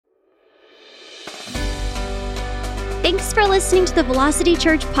Thanks for listening to the Velocity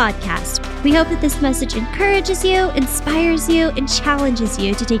Church podcast. We hope that this message encourages you, inspires you, and challenges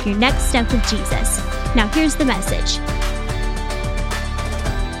you to take your next step with Jesus. Now here's the message.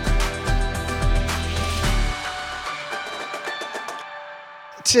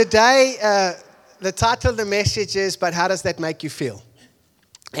 Today, the title of the message is, "But how does that make you feel?"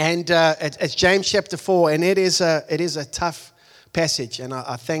 And it's James chapter 4, and it is a tough passage, and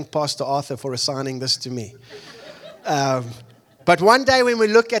I thank Pastor Arthur for assigning this to me. But one day when we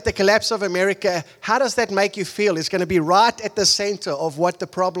look at the collapse of America, how does that make you feel? It's going to be right at the center of what the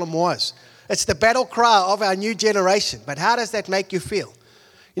problem was. It's the battle cry of our new generation. But how does that make you feel?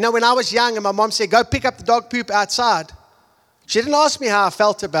 You know, when I was young and my mom said, "Go pick up the dog poop outside," she didn't ask me how I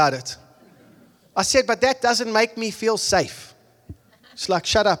felt about it. I said, "But that doesn't make me feel safe." It's like,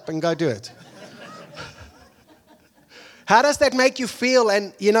 shut up and go do it. How does that make you feel?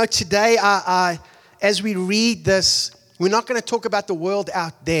 And, you know, today, as we read this, we're not going to talk about the world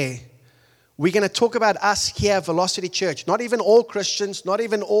out there. We're going to talk about us here at Velocity Church. Not even all Christians, not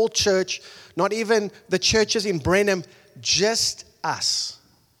even all church, not even the churches in Brenham, just us.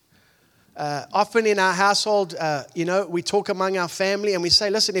 Often in our household, we talk among our family and we say,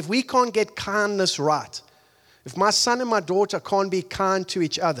 listen, if we can't get kindness right, if my son and my daughter can't be kind to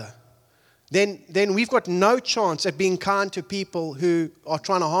each other, then we've got no chance at being kind to people who are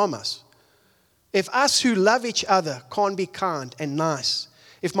trying to harm us. If us who love each other can't be kind and nice,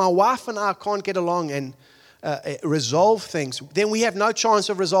 if my wife and I can't get along and resolve things, then we have no chance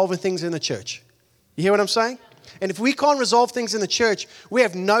of resolving things in the church. You hear what I'm saying? And if we can't resolve things in the church, we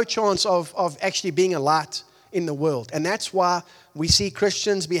have no chance of actually being a light in the world. And that's why we see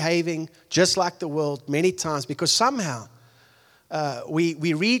Christians behaving just like the world many times, because somehow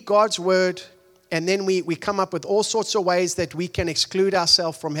we read God's word and then we come up with all sorts of ways that we can exclude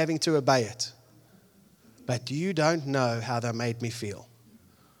ourselves from having to obey it. But you don't know how that made me feel.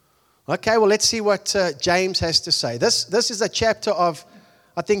 Okay, well, let's see what James has to say. This is a chapter of,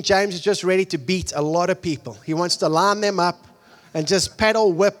 I think James is just ready to beat a lot of people. He wants to line them up and just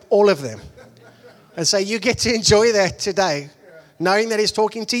paddle whip all of them. And say, you get to enjoy that today, knowing that he's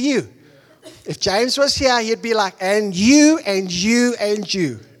talking to you. If James was here, he'd be like, and you, and you, and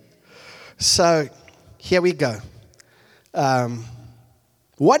you. So, here we go.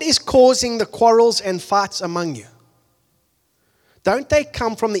 What is causing the quarrels and fights among you? Don't they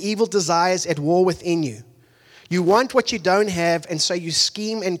come from the evil desires at war within you? You want what you don't have, and so you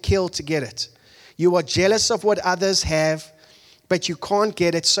scheme and kill to get it. You are jealous of what others have, but you can't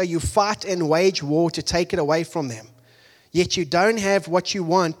get it, so you fight and wage war to take it away from them. Yet you don't have what you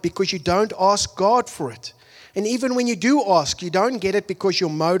want because you don't ask God for it. And even when you do ask, you don't get it because your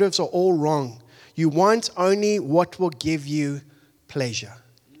motives are all wrong. You want only what will give you pleasure.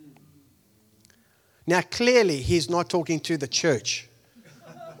 Now, clearly, he's not talking to the church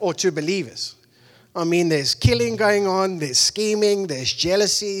or to believers. I mean, there's killing going on, there's scheming, there's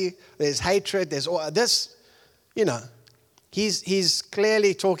jealousy, there's hatred, there's all this, you know. He's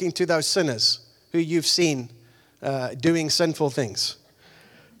clearly talking to those sinners who you've seen doing sinful things.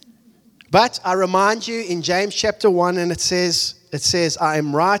 But I remind you in James chapter 1, and it says, I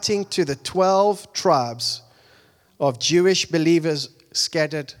am writing to the 12 tribes of Jewish believers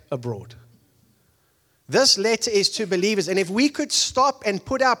scattered abroad. This letter is to believers. And if we could stop and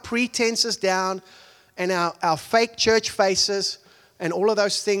put our pretenses down and our fake church faces and all of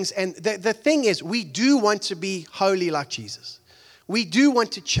those things. And the thing is, we do want to be holy like Jesus. We do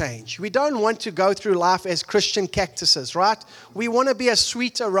want to change. We don't want to go through life as Christian cactuses, right? We want to be a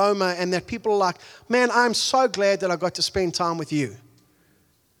sweet aroma and that people are like, man, I'm so glad that I got to spend time with you.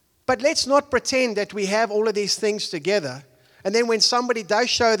 But let's not pretend that we have all of these things together. And then when somebody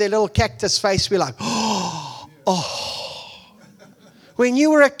does show their little cactus face, we're like, oh. When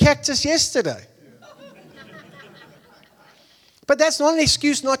you were a cactus yesterday. But that's not an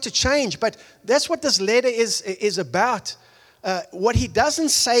excuse not to change. But that's what this letter is about. What he doesn't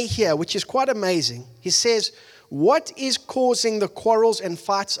say here, which is quite amazing, he says, what is causing the quarrels and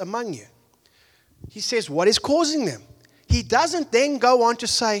fights among you? He says, what is causing them? He doesn't then go on to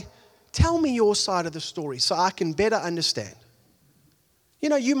say, tell me your side of the story so I can better understand. You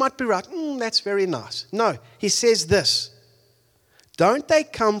know, you might be right. That's very nice. No, he says this. Don't they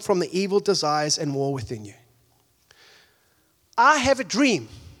come from the evil desires and war within you? I have a dream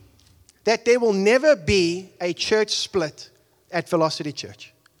that there will never be a church split at Velocity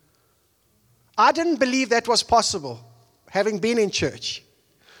Church. I didn't believe that was possible, having been in church.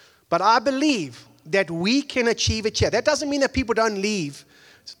 But I believe that we can achieve it here. That doesn't mean that people don't leave.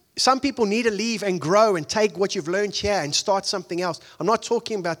 some people need to leave and grow and take what you've learned here and start something else. I'm not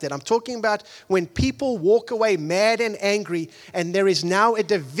talking about that. I'm talking about when people walk away mad and angry and there is now a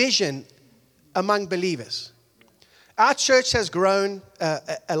division among believers. Our church has grown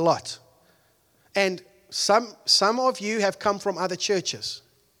a lot. And some of you have come from other churches.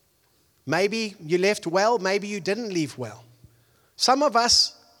 Maybe you left well, maybe you didn't leave well. Some of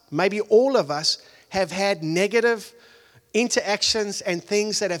us, maybe all of us, have had negative interactions and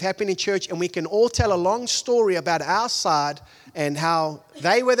things that have happened in church, and we can all tell a long story about our side and how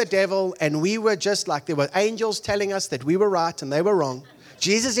they were the devil and we were just like there were angels telling us that we were right and they were wrong.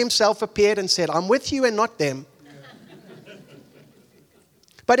 Jesus himself appeared and said, I'm with you and not them.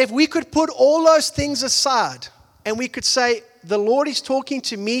 But if we could put all those things aside and we could say, the Lord is talking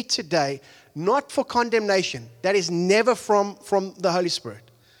to me today, not for condemnation. That is never from the Holy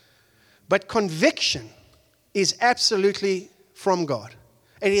Spirit. But conviction is absolutely from God.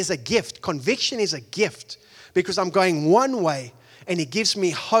 It is a gift. Conviction is a gift because I'm going one way and He gives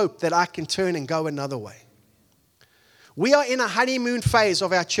me hope that I can turn and go another way. We are in a honeymoon phase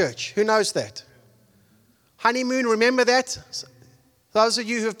of our church. Who knows that? Honeymoon, remember that? Those of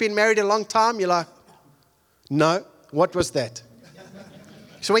you who have been married a long time, you're like, no, what was that?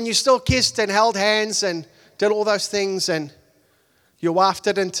 So when you still kissed and held hands and did all those things and your wife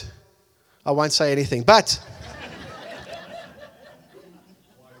didn't, I won't say anything, but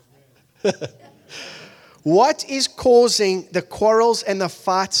what is causing the quarrels and the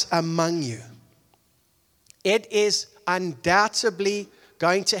fights among you? It is undoubtedly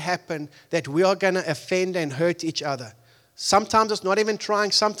going to happen that we are going to offend and hurt each other. Sometimes it's not even trying.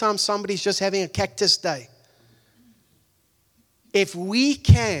 Sometimes somebody's just having a cactus day. If we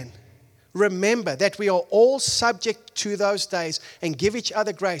can remember that we are all subject to those days and give each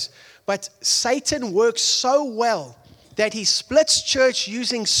other grace. But Satan works so well that he splits church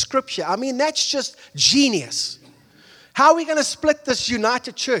using scripture. I mean, that's just genius. How are we going to split this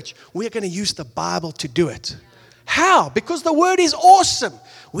united church? We're going to use the Bible to do it. How? Because the word is awesome.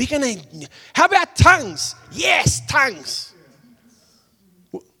 We're going to, how about tongues? Yes, tongues.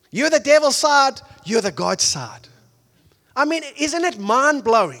 You're the devil's side, you're the God's side. I mean, isn't it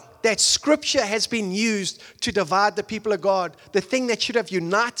mind-blowing that scripture has been used to divide the people of God, the thing that should have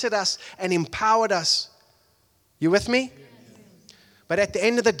united us and empowered us? You with me? But at the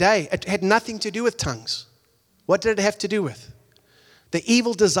end of the day, it had nothing to do with tongues. What did it have to do with? The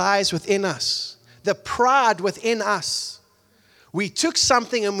evil desires within us, the pride within us. We took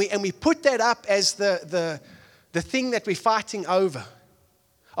something and we put that up as the thing that we're fighting over.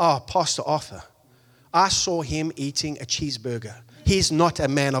 Oh, Pastor Arthur, I saw him eating a cheeseburger. He's not a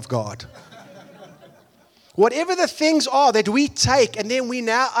man of God. Whatever the things are that we take and then we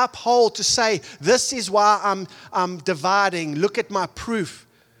now uphold to say, this is why I'm dividing. Look at my proof.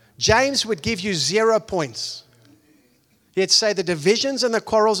 James would give you 0 points. He'd say the divisions and the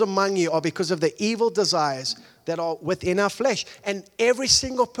quarrels among you are because of the evil desires that are within our flesh. And every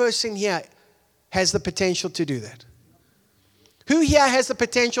single person here has the potential to do that. Who here has the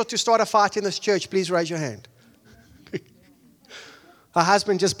potential to start a fight in this church? Please raise your hand. Her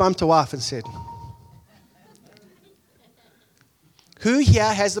husband just bumped a wife and said, who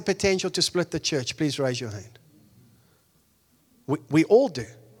here has the potential to split the church? Please raise your hand. We all do.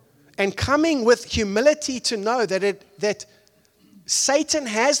 And coming with humility to know that Satan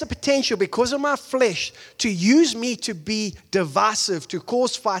has the potential because of my flesh to use me to be divisive, to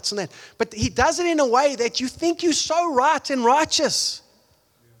cause fights and that. But he does it in a way that you think you're so right and righteous.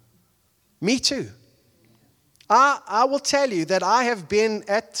 Me too. I will tell you that I have been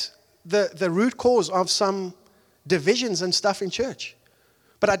at the root cause of some divisions and stuff in church.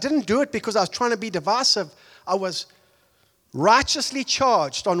 But I didn't do it because I was trying to be divisive. I was righteously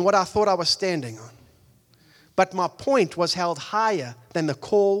charged on what I thought I was standing on. But my point was held higher than the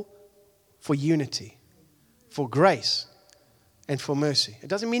call for unity, for grace, and for mercy. It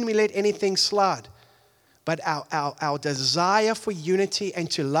doesn't mean we let anything slide. But our desire for unity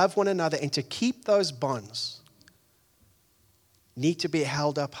and to love one another and to keep those bonds need to be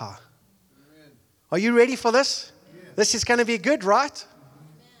held up high. Amen. Are you ready for this? Yes. This is going to be good, right?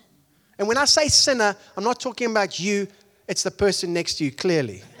 Amen. And when I say sinner, I'm not talking about you. It's the person next to you,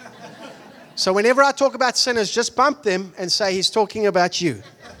 clearly. So whenever I talk about sinners, just bump them and say he's talking about you.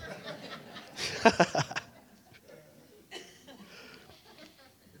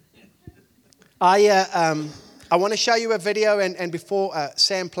 I want to show you a video, and before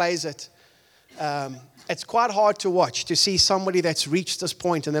Sam plays it, it's quite hard to watch, to see somebody that's reached this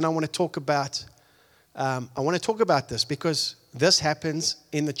point, and then I want to talk about this because this happens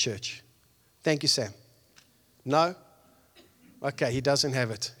in the church. Thank you, Sam. No? Okay, he doesn't have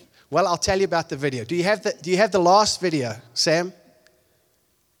it. Well, I'll tell you about the video. Do you have the last video, Sam?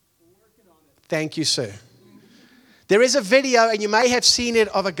 Thank you, sir. There is a video, and you may have seen it,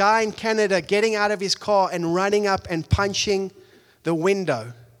 of a guy in Canada getting out of his car and running up and punching the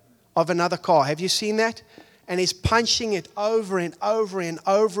window of another car. Have you seen that? And he's punching it over and over and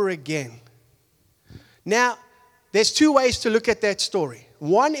over again. Now, there's two ways to look at that story.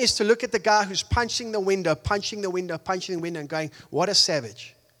 One is to look at the guy who's punching the window, and going, what a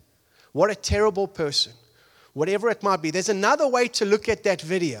savage. What a terrible person. Whatever it might be. There's another way to look at that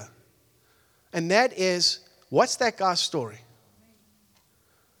video. And that is, what's that guy's story?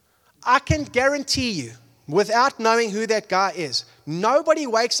 I can guarantee you, without knowing who that guy is, nobody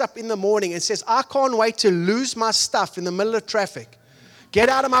wakes up in the morning and says, I can't wait to lose my stuff in the middle of traffic, get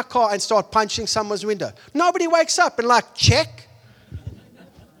out of my car and start punching someone's window. Nobody wakes up and check.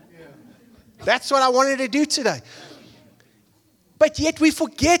 That's what I wanted to do today. But yet we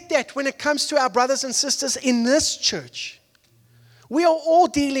forget that when it comes to our brothers and sisters in this church. We are all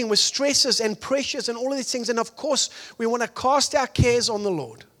dealing with stresses and pressures and all of these things. And of course, we want to cast our cares on the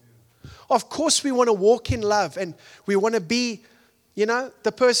Lord. Of course, we want to walk in love. And we want to be,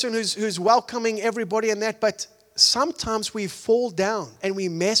 the person who's welcoming everybody and that. But sometimes we fall down and we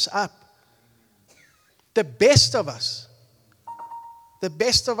mess up. The best of us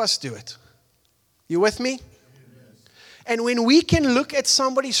do it. You with me? And when we can look at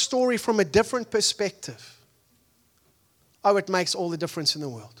somebody's story from a different perspective, it makes all the difference in the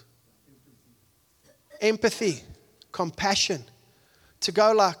world. Empathy, compassion, to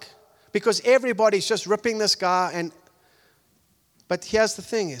go because everybody's just ripping this guy. But here's the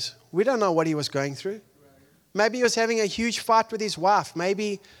thing is, we don't know what he was going through. Maybe he was having a huge fight with his wife.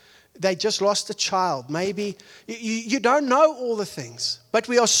 Maybe they just lost a child. Maybe you don't know all the things. But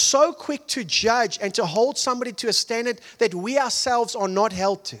we are so quick to judge and to hold somebody to a standard that we ourselves are not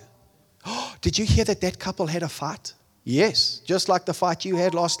held to. Oh, did you hear that couple had a fight? Yes, just like the fight you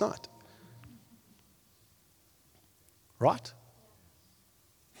had last night. Right?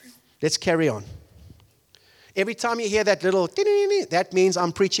 Let's carry on. Every time you hear that little, that means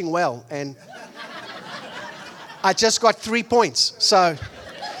I'm preaching well. And I just got 3 points. So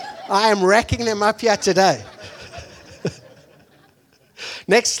I am racking them up here today.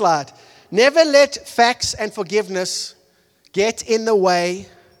 Next slide. Never let facts and forgiveness get in the way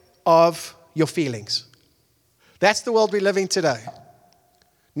of your feelings. That's the world we live in today.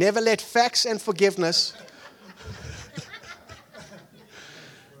 Never let facts and forgiveness.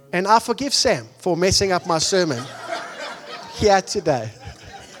 And I forgive Sam for messing up my sermon here today.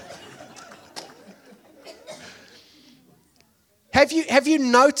 Have you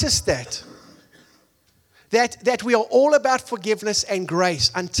noticed that? That we are all about forgiveness and grace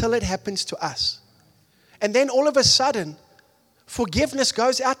until it happens to us. And then all of a sudden, forgiveness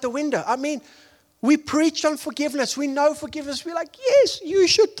goes out the window. I mean, we preach on forgiveness. We know forgiveness. We're like, yes, you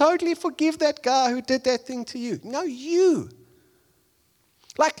should totally forgive that guy who did that thing to you. No, you.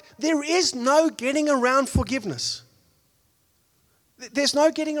 There is no getting around forgiveness. There's no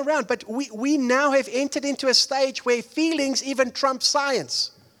getting around. But we now have entered into a stage where feelings even trump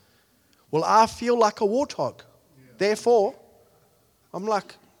science. Well, I feel like a warthog. Yeah. Therefore, I'm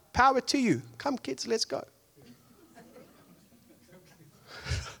like, power to you. Come, kids, let's go.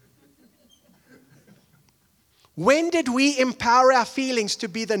 When did we empower our feelings to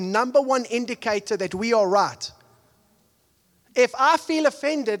be the number one indicator that we are right? If I feel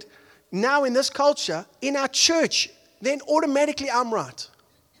offended now in this culture, in our church, then automatically I'm right.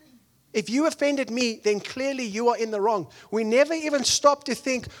 If you offended me, then clearly you are in the wrong. We never even stop to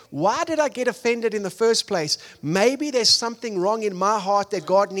think, why did I get offended in the first place? Maybe there's something wrong in my heart that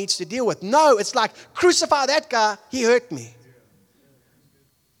God needs to deal with. No, it's like, crucify that guy, he hurt me.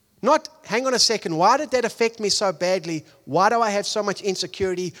 Not, hang on a second, why did that affect me so badly? Why do I have so much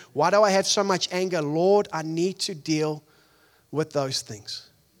insecurity? Why do I have so much anger? Lord, I need to deal with those things.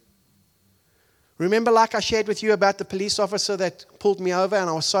 Remember, like I shared with you about the police officer that pulled me over and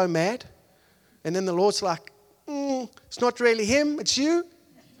I was so mad? And then the Lord's like, it's not really him, it's you.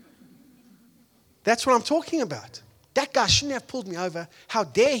 That's what I'm talking about. That guy shouldn't have pulled me over. How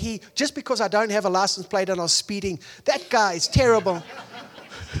dare he, just because I don't have a license plate and I was speeding. That guy is terrible.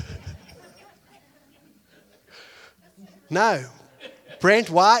 No. Brent,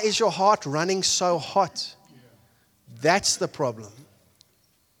 why is your heart running so hot? That's the problem.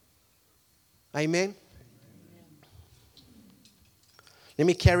 Amen? Let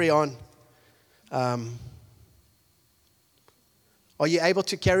me carry on. Are you able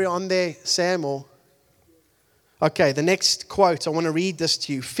to carry on there, Sam? Okay, the next quote, I want to read this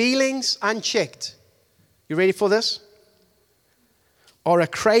to you. Feelings unchecked. You ready for this? or a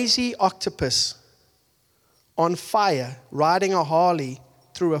crazy octopus on fire riding a Harley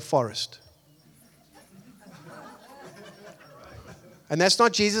through a forest. And that's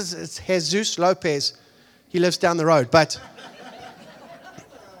not Jesus, it's Jesus Lopez. He lives down the road. But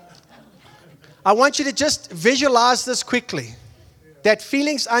I want you to just visualize this quickly. That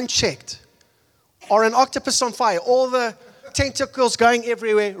feelings unchecked or an octopus on fire, all the tentacles going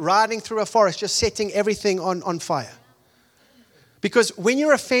everywhere, riding through a forest, just setting everything on fire. Because when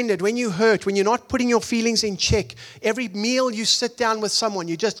you're offended, when you hurt, when you're not putting your feelings in check, every meal you sit down with someone,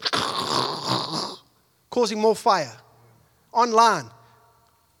 you're just causing more fire. Online.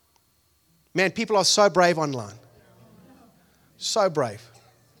 Man, people are so brave online. So brave.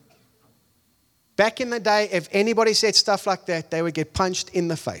 Back in the day, if anybody said stuff like that, they would get punched in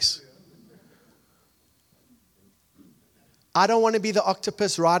the face. I don't want to be the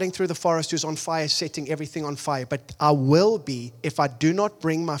octopus riding through the forest who's on fire, setting everything on fire. But I will be if I do not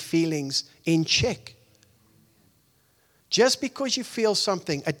bring my feelings in check. Just because you feel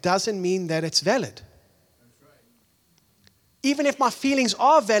something, it doesn't mean that it's valid. Even if my feelings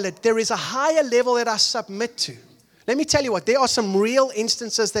are valid, there is a higher level that I submit to. Let me tell you what, there are some real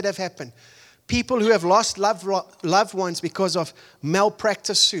instances that have happened. People who have lost loved ones because of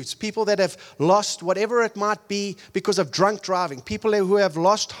malpractice suits. People that have lost whatever it might be because of drunk driving. People who have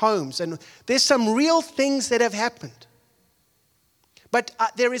lost homes. And there's some real things that have happened. But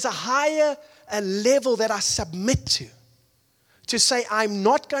there is a higher level that I submit to. To say, I'm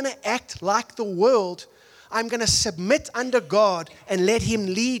not going to act like the world. I'm going to submit under God and let Him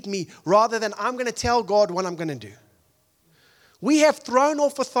lead me. Rather than I'm going to tell God what I'm going to do. We have thrown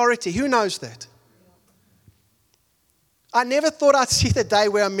off authority. Who knows that? I never thought I'd see the day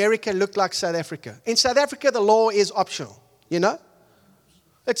where America looked like South Africa. In South Africa, the law is optional, you know?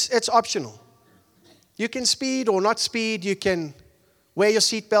 It's optional. You can speed or not speed. You can wear your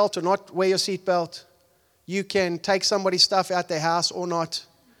seatbelt or not wear your seatbelt. You can take somebody's stuff out their house or not.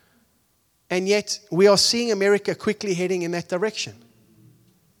 And yet, we are seeing America quickly heading in that direction.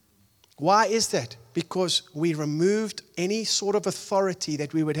 Why is that? Because we removed any sort of authority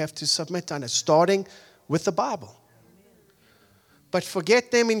that we would have to submit under, starting with the Bible. But forget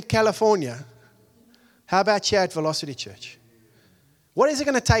them in California. How about here at Velocity Church? What is it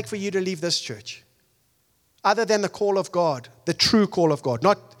going to take for you to leave this church? Other than the call of God, the true call of God.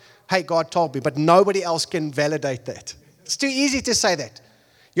 Not, hey, God told me, but nobody else can validate that. It's too easy to say that.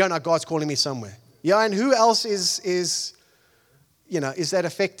 Yeah, no, God's calling me somewhere. Yeah, and who else is that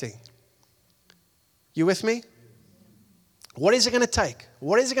affecting? You with me? What is it going to take?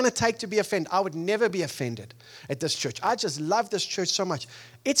 What is it going to take to be offended? I would never be offended at this church. I just love this church so much.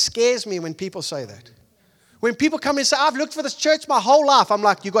 It scares me when people say that. When people come and say, I've looked for this church my whole life. I'm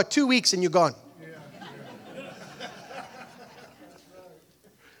like, you got 2 weeks and you're gone.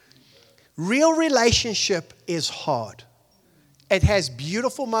 Real relationship is hard. It has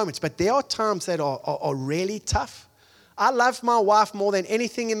beautiful moments, but there are times that are really tough. I love my wife more than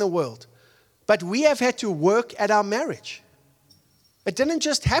anything in the world. But we have had to work at our marriage. It didn't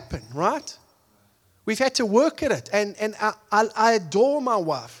just happen, right? We've had to work at it. And I adore my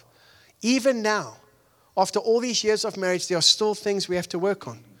wife. Even now, after all these years of marriage, there are still things we have to work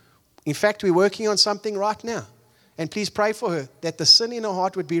on. In fact, we're working on something right now. And please pray for her, that the sin in her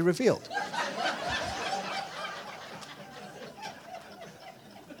heart would be revealed.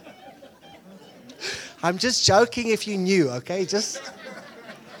 I'm just joking if you knew, okay?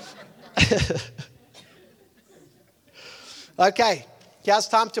 Okay, here's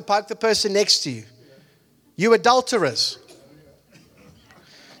time to poke the person next to you. You adulterers.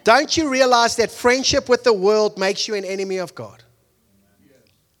 Don't you realize that friendship with the world makes you an enemy of God?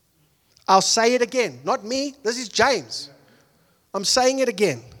 I'll say it again. Not me. This is James. I'm saying it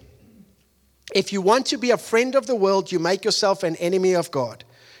again. If you want to be a friend of the world, you make yourself an enemy of God.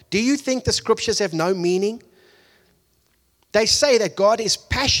 Do you think the scriptures have no meaning? They say that God is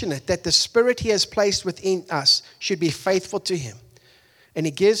passionate, that the Spirit He has placed within us should be faithful to Him. And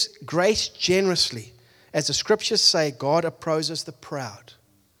He gives grace generously. As the scriptures say, God opposes the proud.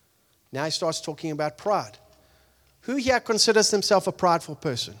 Now He starts talking about pride. Who here considers himself a prideful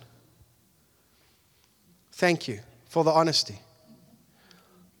person? Thank you for the honesty.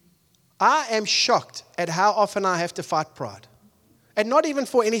 I am shocked at how often I have to fight pride. And not even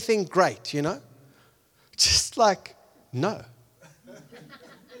for anything great, you know? Just like, no.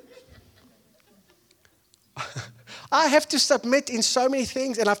 I have to submit in so many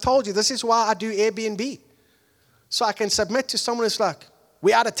things, and I've told you, this is why I do Airbnb. So I can submit to someone who's like,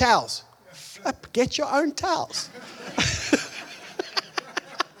 we're out of towels. Flip, get your own towels.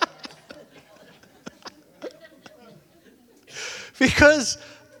 Because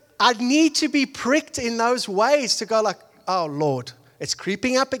I need to be pricked in those ways to go like, oh Lord, it's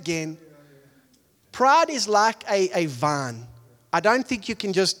creeping up again. Pride is like a vine. I don't think you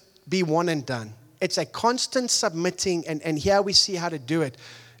can just be one and done. It's a constant submitting, and here we see how to do it.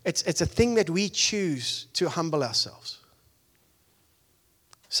 It's a thing that we choose to humble ourselves.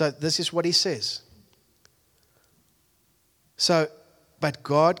 So this is what he says. So, but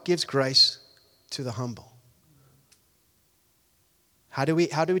God gives grace to the humble. How do we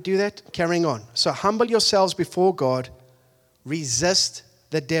do that? Carrying on. So humble yourselves before God, resist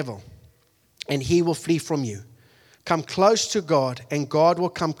the devil, and he will flee from you. Come close to God, and God will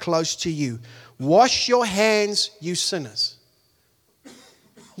come close to you. Wash your hands, you sinners.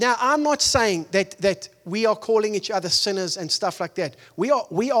 Now, I'm not saying that we are calling each other sinners and stuff like that. We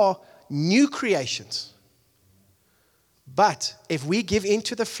are new creations. But if we give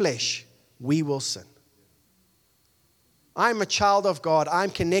into the flesh, we will sin. I'm a child of God. I'm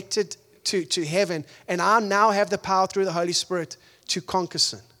connected to heaven, and I now have the power through the Holy Spirit to conquer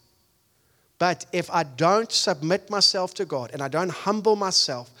sin. But if I don't submit myself to God and I don't humble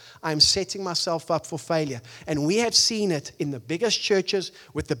myself, I'm setting myself up for failure. And we have seen it in the biggest churches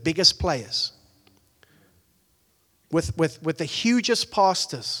with the biggest players, with the hugest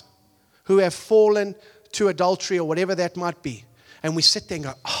pastors who have fallen to adultery or whatever that might be. And we sit there and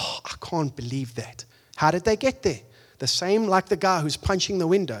go, oh, I can't believe that. How did they get there? The same like the guy who's punching the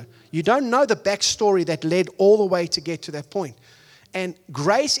window. You don't know the backstory that led all the way to get to that point. And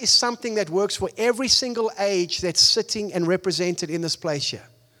grace is something that works for every single age that's sitting and represented in this place here.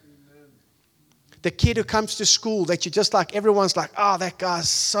 Amen. The kid who comes to school that you just like, everyone's like, oh, that guy's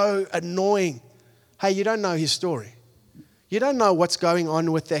so annoying. Hey, you don't know his story. You don't know what's going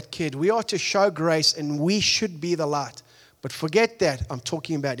on with that kid. We are to show grace, and we should be the light. But forget that. I'm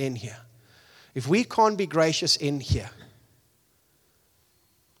talking about in here. If we can't be gracious in here.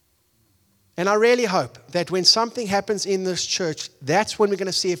 And I really hope that when something happens in this church, that's when we're going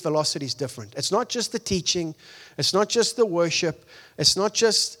to see if velocity is different. It's not just the teaching. It's not just the worship. It's not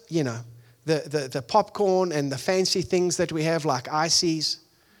just, the popcorn and the fancy things that we have like ices.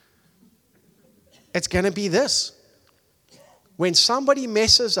 It's going to be this. When somebody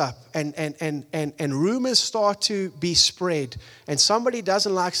messes up and rumors start to be spread and somebody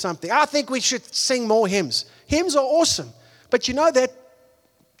doesn't like something, I think we should sing more hymns. Hymns are awesome. But you know that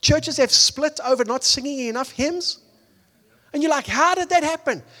churches have split over not singing enough hymns? And you're like, how did that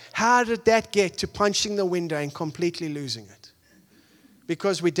happen? How did that get to punching the window and completely losing it?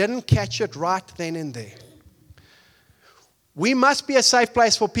 Because we didn't catch it right then and there. We must be a safe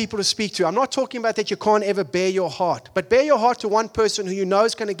place for people to speak to. I'm not talking about that you can't ever bare your heart. But bare your heart to one person who you know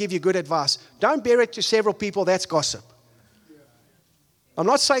is going to give you good advice. Don't bare it to several people. That's gossip. I'm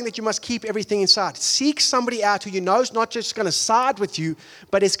not saying that you must keep everything inside. Seek somebody out who you know is not just going to side with you,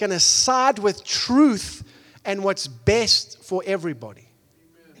 but is going to side with truth and what's best for everybody.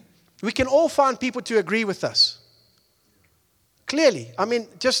 Amen. We can all find people to agree with us. Clearly. I mean,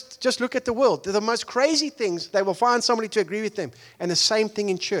 just look at the world. The most crazy things, they will find somebody to agree with them. And the same thing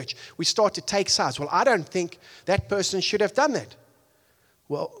in church. We start to take sides. Well, I don't think that person should have done that.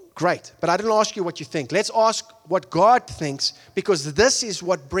 Well, great. But I didn't ask you what you think. Let's ask what God thinks, because this is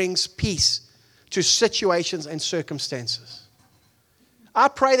what brings peace to situations and circumstances. I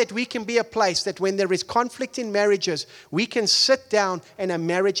pray that we can be a place that when there is conflict in marriages, we can sit down and a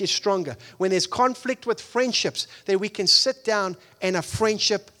marriage is stronger. When there's conflict with friendships, that we can sit down and a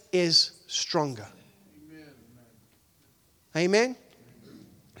friendship is stronger. Amen. Amen?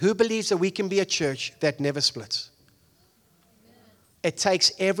 Who believes that we can be a church that never splits? It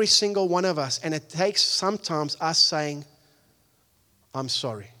takes every single one of us, and it takes sometimes us saying, I'm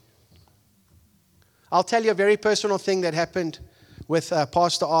sorry. I'll tell you a very personal thing that happened with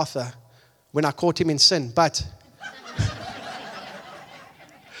Pastor Arthur when I caught him in sin. But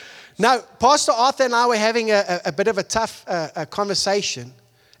now, Pastor Arthur and I were having a bit of a tough conversation,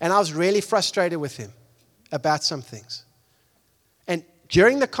 and I was really frustrated with him about some things. And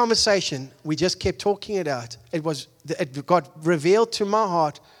during the conversation, we just kept talking it out. It got revealed to my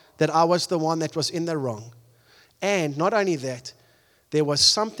heart that I was the one that was in the wrong. And not only that, there was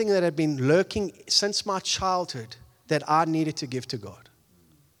something that had been lurking since my childhood that I needed to give to God.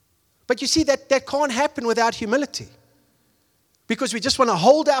 But you see, that can't happen without humility. Because we just want to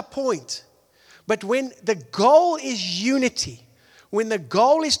hold our point. But when the goal is unity, when the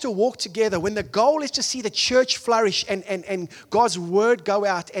goal is to walk together, when the goal is to see the church flourish and God's word go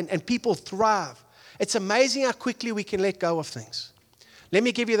out and people thrive, it's amazing how quickly we can let go of things. Let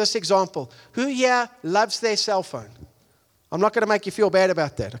me give you this example. Who here loves their cell phone? I'm not going to make you feel bad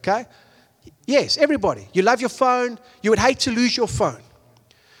about that, okay? Yes, everybody. You love your phone. You would hate to lose your phone.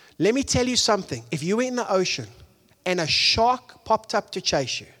 Let me tell you something. If you were in the ocean and a shark popped up to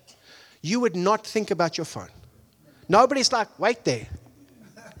chase you, you would not think about your phone. Nobody's like, wait there.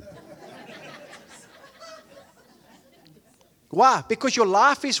 Why? Because your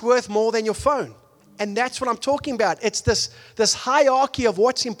life is worth more than your phone. And that's what I'm talking about. It's this hierarchy of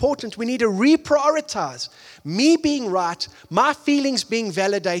what's important. We need to reprioritize me being right, my feelings being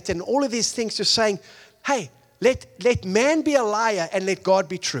validated, and all of these things to saying, hey, let man be a liar and let God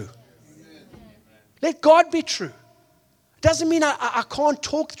be true. Let God be true. Doesn't mean I can't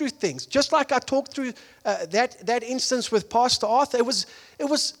talk through things. Just like I talked through that instance with Pastor Arthur, it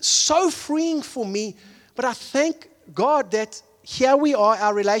was so freeing for me. But I thank God that here we are,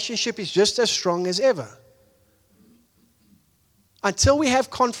 our relationship is just as strong as ever. Until we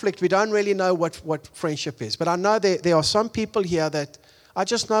have conflict, we don't really know what friendship is. But I know there are some people here that I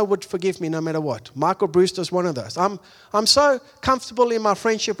just know would forgive me no matter what. Michael Brewster's one of those. I'm so comfortable in my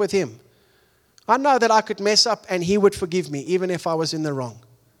friendship with him. I know that I could mess up and he would forgive me even if I was in the wrong.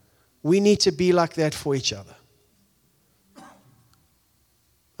 We need to be like that for each other.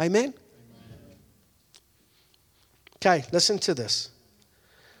 Amen? Okay, listen to this.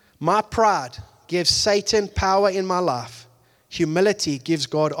 My pride gives Satan power in my life. Humility gives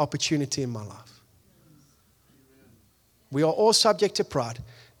God opportunity in my life. We are all subject to pride.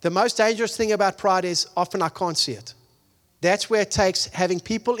 The most dangerous thing about pride is often I can't see it. That's where it takes having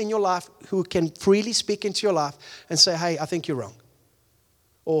people in your life who can freely speak into your life and say, hey, I think you're wrong.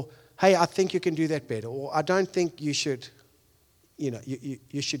 Or, hey, I think you can do that better. Or, I don't think you should,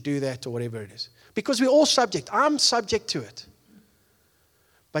 you should do that, or whatever it is. Because we're all subject. I'm subject to it.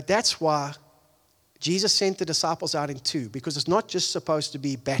 But that's why Jesus sent the disciples out in two, because it's not just supposed to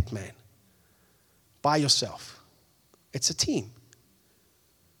be Batman by yourself. It's a team.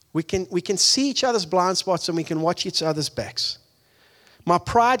 We can see each other's blind spots and we can watch each other's backs. My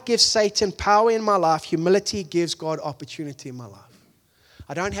pride gives Satan power in my life. Humility gives God opportunity in my life.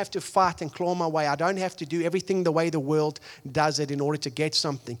 I don't have to fight and claw my way. I don't have to do everything the way the world does it in order to get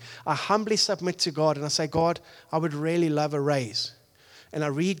something. I humbly submit to God and I say, God, I would really love a raise. And I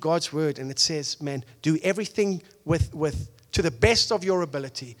read God's word and it says, man, do everything with to the best of your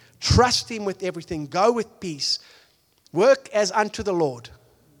ability. Trust Him with everything. Go with peace. Work as unto the Lord.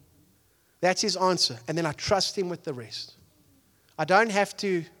 That's His answer. And then I trust Him with the rest. I don't have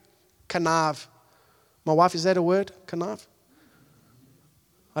to connive. My wife, is that a word? Connive?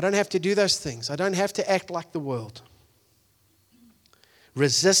 I don't have to do those things. I don't have to act like the world.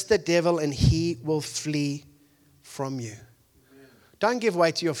 Resist the devil and he will flee from you. Don't give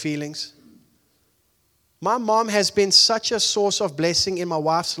way to your feelings. My mom has been such a source of blessing in my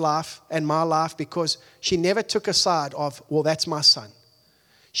wife's life and my life because she never took a side of, well, that's my son.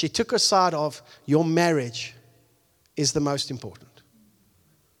 She took a side of, your marriage is the most important.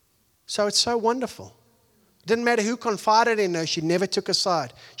 So it's so wonderful. It didn't matter who confided in her, she never took a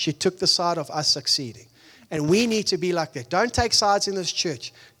side. She took the side of us succeeding. And we need to be like that. Don't take sides in this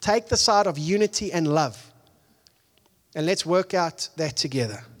church. Take the side of unity and love. And let's work out that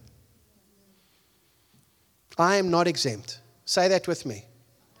together. I am not exempt. Say that with me.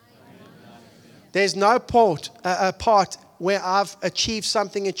 There's no part where I've achieved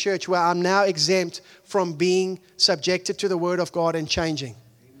something in church where I'm now exempt from being subjected to the Word of God and changing.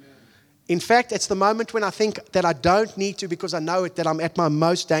 In fact, it's the moment when I think that I don't need to because I know it, that I'm at my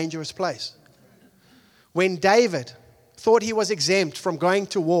most dangerous place. When David thought he was exempt from going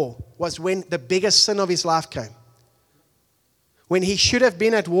to war was when the biggest sin of his life came. When he should have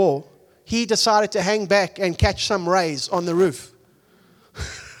been at war, he decided to hang back and catch some rays on the roof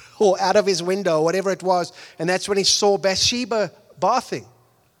or out of his window or whatever it was. And that's when he saw Bathsheba bathing.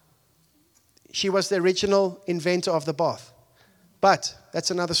 She was the original inventor of the bath. But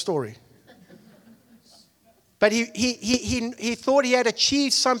that's another story. But he thought he had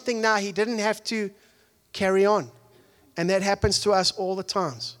achieved something now. He didn't have to carry on. And that happens to us all the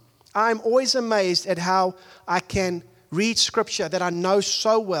times. I'm always amazed at how I can read scripture that I know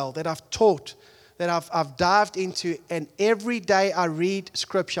so well, that I've taught, that I've dived into. And every day I read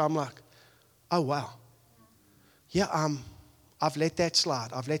scripture, I'm like, oh, wow. Yeah, I've let that slide.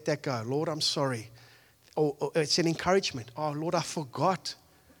 I've let that go. Lord, I'm sorry. Or it's an encouragement. Oh, Lord, I forgot.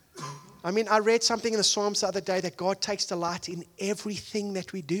 I mean, I read something in the Psalms the other day that God takes delight in everything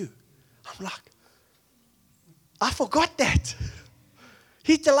that we do. I'm like, I forgot that.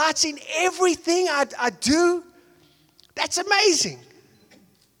 He delights in everything I do. That's amazing.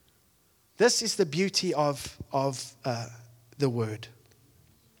 This is the beauty of the Word.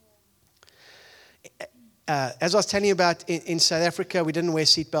 as I was telling you about in South Africa, we didn't wear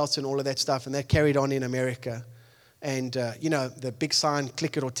seatbelts and all of that stuff, and that carried on in America. And, the big sign,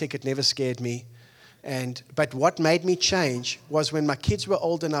 click it or ticket, never scared me. But what made me change was when my kids were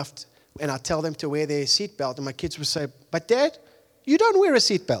old enough, and I tell them to wear their seatbelt, and my kids would say, "But Dad, you don't wear a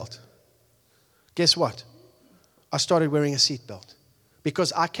seatbelt." Guess what? I started wearing a seatbelt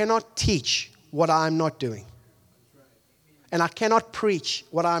because I cannot teach what I'm not doing. And I cannot preach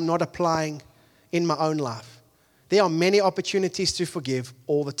what I'm not applying in my own life. There are many opportunities to forgive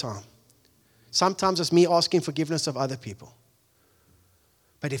all the time. Sometimes it's me asking forgiveness of other people.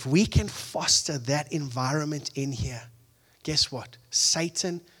 But if we can foster that environment in here, guess what?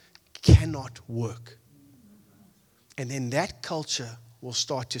 Satan cannot work. And then that culture will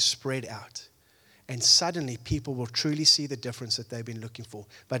start to spread out. And suddenly people will truly see the difference that they've been looking for.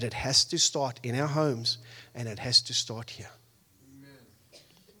 But it has to start in our homes, and it has to start here.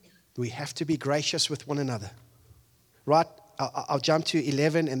 We have to be gracious with one another. Right? I'll jump to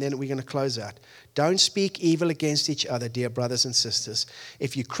 11 and then we're going to close out. Don't speak evil against each other, dear brothers and sisters.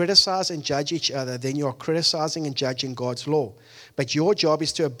 If you criticize and judge each other, then you are criticizing and judging God's law. But your job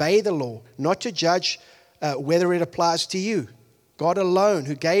is to obey the law, not to judge whether it applies to you. God alone,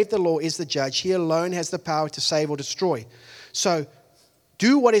 who gave the law, is the judge. He alone has the power to save or destroy. So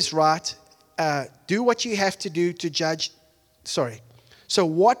do what is right. Do what you have to do to judge. So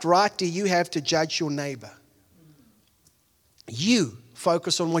what right do you have to judge your neighbor? You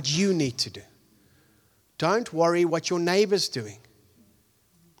focus on what you need to do. Don't worry what your neighbor's doing.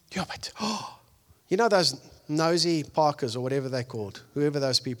 Yeah, but, those nosy Parkers or whatever they're called, whoever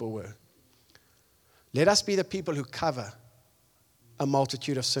those people were. Let us be the people who cover a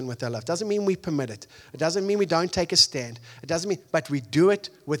multitude of sin with our love. Doesn't mean we permit it. It doesn't mean we don't take a stand. It doesn't mean, but we do it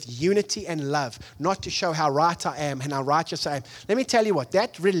with unity and love, not to show how right I am and how righteous I am. Let me tell you what,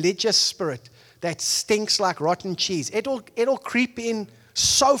 that religious spirit that stinks like rotten cheese, it'll creep in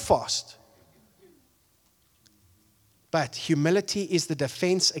so fast. But humility is the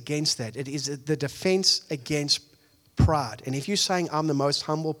defense against that. It is the defense against pride. And if you're saying I'm the most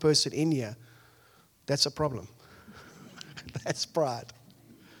humble person in here, that's a problem. That's pride.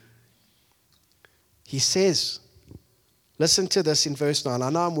 He says, listen to this in verse 9. I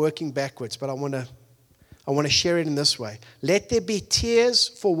know I'm working backwards, but I want to share it in this way. Let there be tears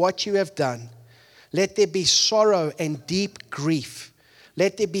for what you have done. Let there be sorrow and deep grief.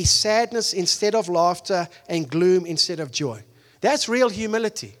 Let there be sadness instead of laughter and gloom instead of joy. That's real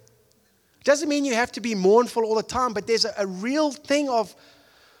humility. It doesn't mean you have to be mournful all the time, but there's a real thing of,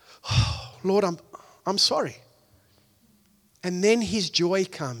 Lord, I'm sorry. And then His joy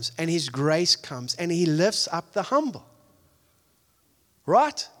comes and His grace comes and He lifts up the humble.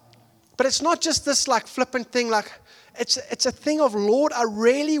 Right? But it's not just this like flippant thing, like it's a thing of, Lord, I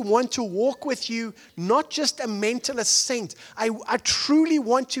really want to walk with you, not just a mentalist saint. I truly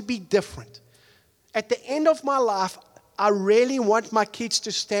want to be different. At the end of my life, I really want my kids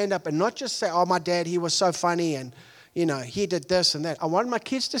to stand up and not just say, oh, my dad, he was so funny and he did this and that. I want my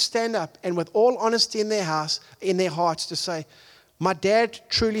kids to stand up and with all honesty in their hearts to say, my dad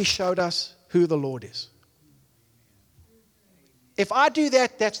truly showed us who the Lord is. If I do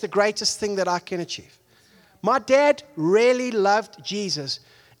that, that's the greatest thing that I can achieve. My dad really loved Jesus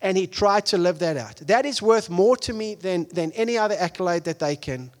and he tried to live that out. That is worth more to me than any other accolade that they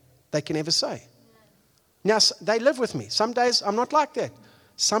can ever say. Now, they live with me. Some days I'm not like that.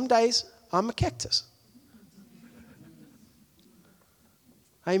 Some days I'm a cactus.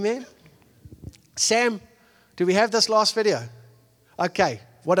 Amen. Sam, do we have this last video? Okay,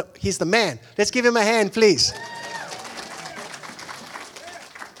 he's the man. Let's give him a hand, please.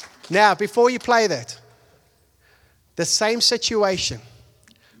 Now, before you play that, the same situation,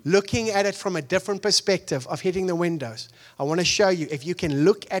 looking at it from a different perspective of hitting the windows. I want to show you, if you can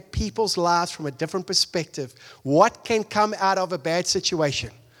look at people's lives from a different perspective, what can come out of a bad situation.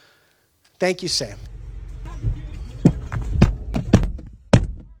 Thank you, Sam.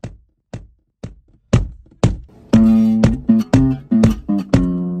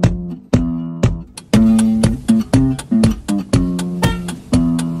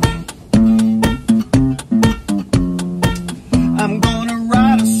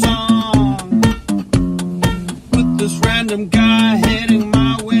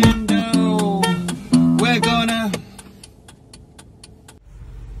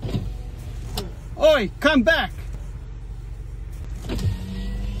 Come back.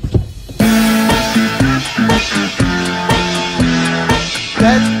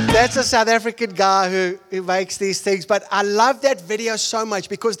 That's a South African guy who makes these things. But I love that video so much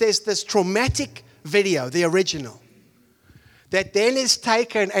because there's this traumatic video, the original. that then is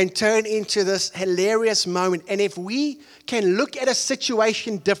taken and turned into this hilarious moment. And if we can look at a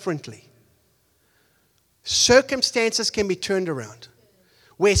situation differently, circumstances can be turned around.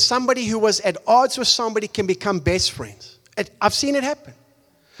 Where somebody who was at odds with somebody can become best friends. I've seen it happen.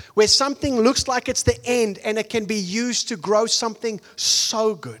 Where something looks like it's the end and it can be used to grow something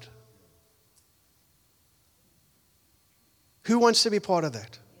so good. Who wants to be part of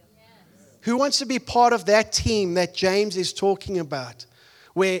that? Who wants to be part of that team that James is talking about,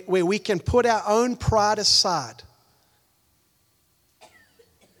 where we can put our own pride aside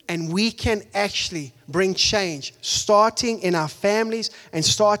and we can actually bring change, starting in our families and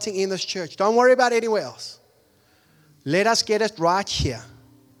starting in this church. Don't worry about anywhere else. Let us get it right here.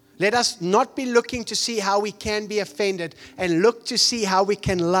 Let us not be looking to see how we can be offended and look to see how we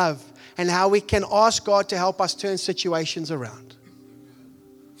can love and how we can ask God to help us turn situations around.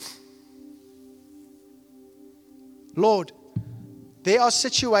 Lord, there are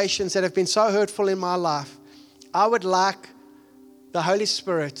situations that have been so hurtful in my life. I would like the Holy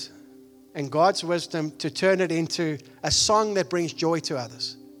Spirit and God's wisdom to turn it into a song that brings joy to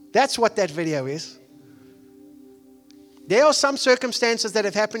others. That's what that video is. There are some circumstances that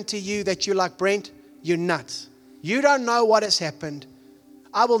have happened to you that you're like, Brent, you're nuts. You don't know what has happened.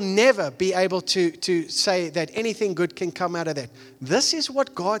 I will never be able to say that anything good can come out of that. This is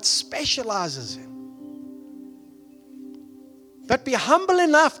what God specializes in. But be humble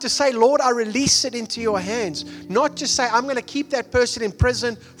enough to say, Lord, I release it into your hands. Not to say, I'm going to keep that person in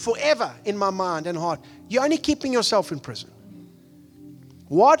prison forever in my mind and heart. You're only keeping yourself in prison.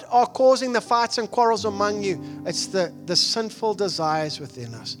 What are causing the fights and quarrels among you? It's the sinful desires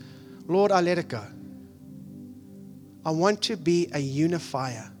within us. Lord, I let it go. I want to be a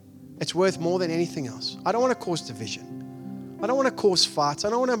unifier. It's worth more than anything else. I don't want to cause division. I don't want to cause fights. I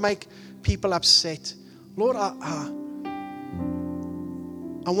don't want to make people upset. Lord, I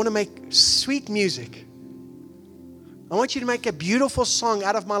want to make sweet music. I want you to make a beautiful song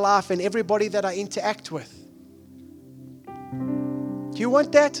out of my life and everybody that I interact with. Do you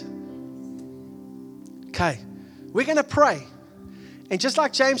want that? Okay. We're going to pray. And just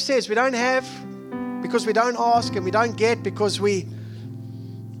like James says, we don't have because we don't ask, and we don't get because we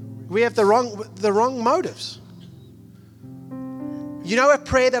have the wrong motives. You know, a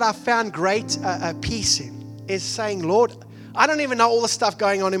prayer that I found great peace in is saying, Lord, I don't even know all the stuff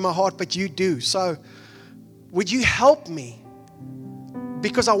going on in my heart, but you do. So would you help me?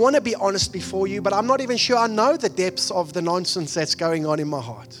 Because I want to be honest before you, but I'm not even sure I know the depths of the nonsense that's going on in my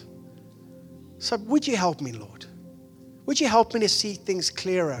heart. So would you help me, Lord? Would you help me to see things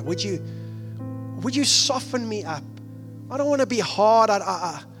clearer? Would you soften me up? I don't want to be hard.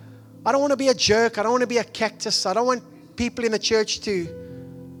 I don't want to be a jerk. I don't want to be a cactus. I don't want people in the church to,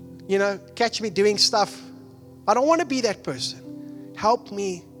 catch me doing stuff. I don't want to be that person. Help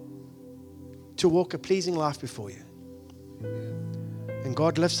me to walk a pleasing life before you. And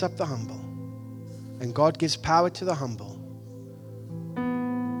God lifts up the humble. And God gives power to the humble.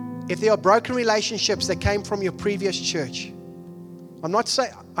 If there are broken relationships that came from your previous church, I'm not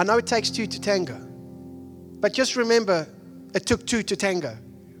saying, I know it takes two to tango. But just remember, it took two to tango.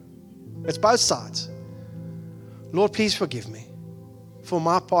 It's both sides. Lord, please forgive me for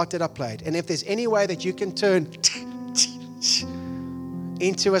my part that I played. And if there's any way that you can turn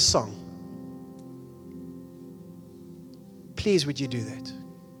into a song, please would you do that?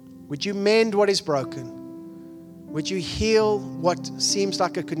 Would you mend what is broken? Would you heal what seems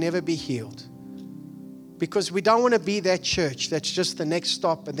like it could never be healed? Because we don't want to be that church that's just the next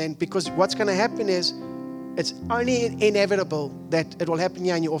stop. And then, because what's going to happen is, it's only inevitable that it will happen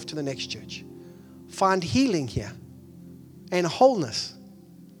here and you're off to the next church. Find healing here and wholeness.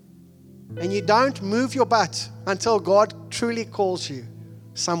 And you don't move your butt until God truly calls you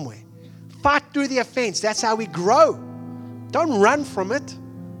somewhere. Fight through the offense. That's how we grow. Don't run from it.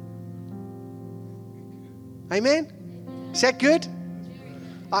 Amen? Is that good?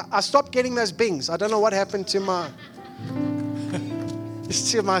 I stopped getting those bings. I don't know what happened to my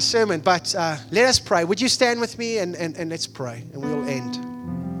sermon, but let us pray. Would you stand with me and let's pray and we'll end.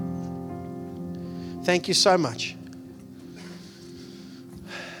 Thank you so much.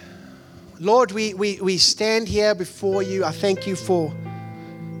 Lord, we stand here before you. I thank you for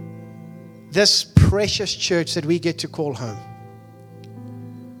this precious church that we get to call home.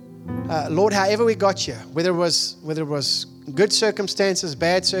 Lord, however we got here, whether it was good circumstances,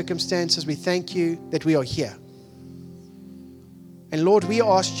 bad circumstances, we thank you that we are here. And Lord, we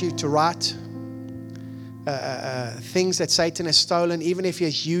asked you to right things that Satan has stolen, even if he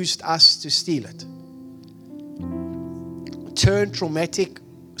has used us to steal it. Turn traumatic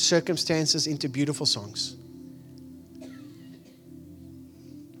circumstances into beautiful songs.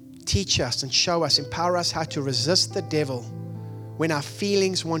 teach us and show us, empower us how to resist the devil when our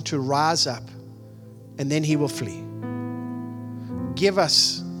feelings want to rise up, and then he will flee. Give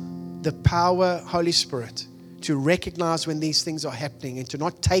us the power, Holy Spirit, to recognize when these things are happening and to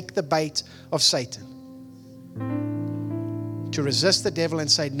not take the bait of Satan. To resist the devil and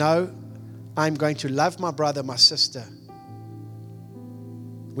say, no, I'm going to love my brother, my sister.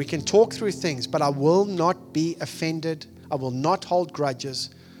 We can talk through things, but I will not be offended. I will not hold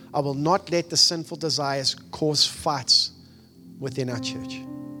grudges. I will not let the sinful desires cause fights within our church.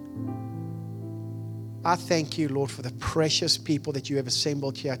 I thank you, Lord, for the precious people that you have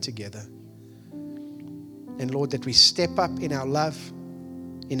assembled here together. And Lord, that we step up in our love,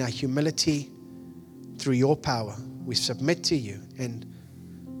 in our humility, through your power. We submit to you. And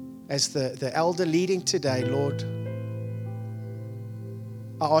as the elder leading today, Lord,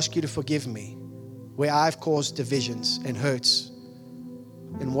 I ask you to forgive me where I've caused divisions and hurts,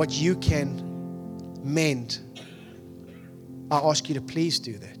 and what you can mend. I ask you to please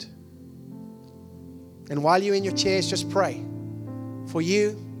do that. And while you're in your chairs, just pray for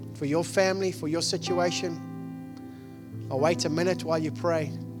you, for your family, for your situation. I'll wait a minute while you pray,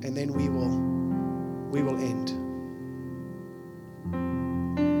 and then we will end.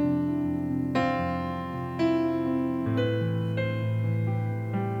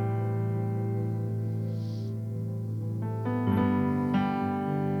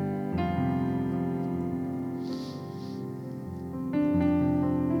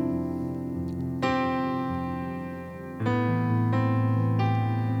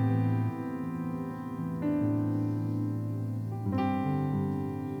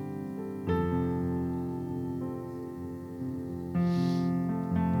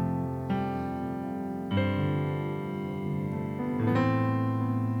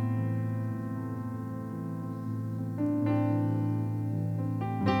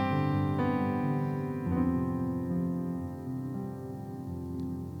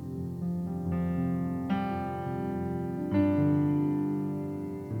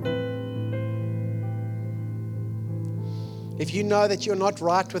 If you know that you're not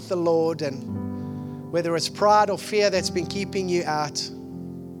right with the Lord, and whether it's pride or fear that's been keeping you out,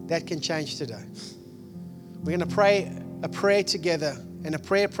 that can change today. We're going to pray a prayer together, and a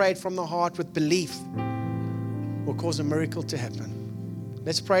prayer prayed from the heart with belief will cause a miracle to happen.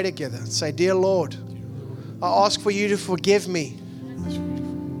 Let's pray together. Say, dear Lord, I ask for you to forgive me.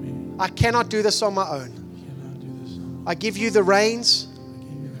 I cannot do this on my own. I give you the reins,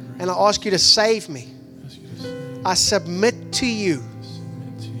 and I ask you to save me. I submit to you.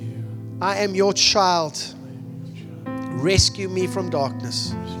 I am your child. Rescue me from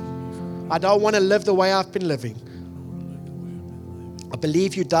darkness. I don't want to live the way I've been living. I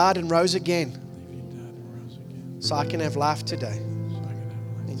believe you died and rose again so I can have life today.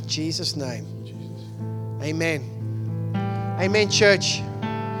 In Jesus' name. Amen. Amen, church.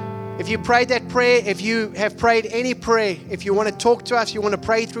 If you prayed that prayer, if you have prayed any prayer, if you want to talk to us, you want to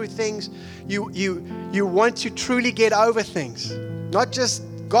pray through things, you want to truly get over things, not just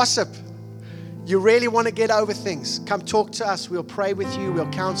gossip. You really want to get over things. Come talk to us. We'll pray with you.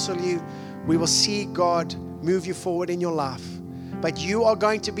 We'll counsel you. We will see God move you forward in your life. But you are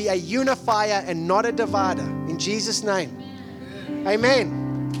going to be a unifier and not a divider. In Jesus' name. Amen.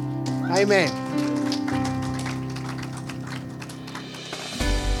 Amen.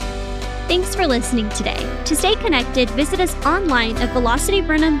 Thanks for listening today. To stay connected, visit us online at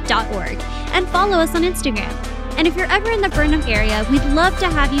velocitybrenham.org and follow us on Instagram. And if you're ever in the Brenham area, we'd love to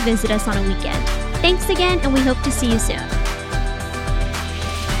have you visit us on a weekend. Thanks again, and we hope to see you soon.